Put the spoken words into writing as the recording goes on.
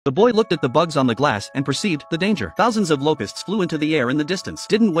The boy looked at the bugs on the glass and perceived the danger. Thousands of locusts flew into the air in the distance.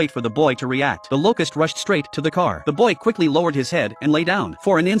 Didn't wait for the boy to react. The locust rushed straight to the car. The boy quickly lowered his head and lay down.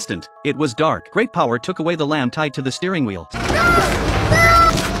 For an instant, it was dark. Great power took away the lamb tied to the steering wheel.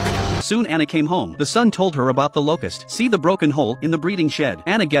 Soon Anna came home. The son told her about the locust. See the broken hole in the breeding shed.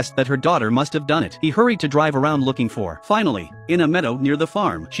 Anna guessed that her daughter must have done it. He hurried to drive around looking for. Finally, in a meadow near the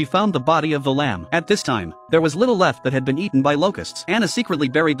farm, she found the body of the lamb. At this time, there was little left that had been eaten by locusts. Anna secretly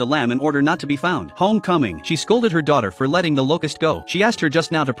buried the lamb in order not to be found. Homecoming. She scolded her daughter for letting the locust go. She asked her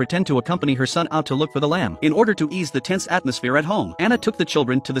just now to pretend to accompany her son out to look for the lamb. In order to ease the tense atmosphere at home, Anna took the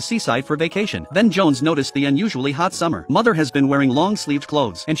children to the seaside for vacation. Then Jones noticed the unusually hot summer. Mother has been wearing long-sleeved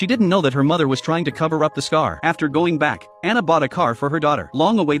clothes, and she didn't know that her mother was trying to cover up the scar. After going back, Anna bought a car for her daughter.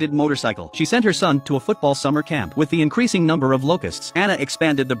 Long-awaited motorcycle. She sent her son to a football summer camp. With the increasing number of locusts, Anna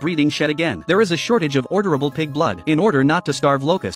expanded the breeding shed again. There is a shortage of orderable pig blood. In order not to starve locusts,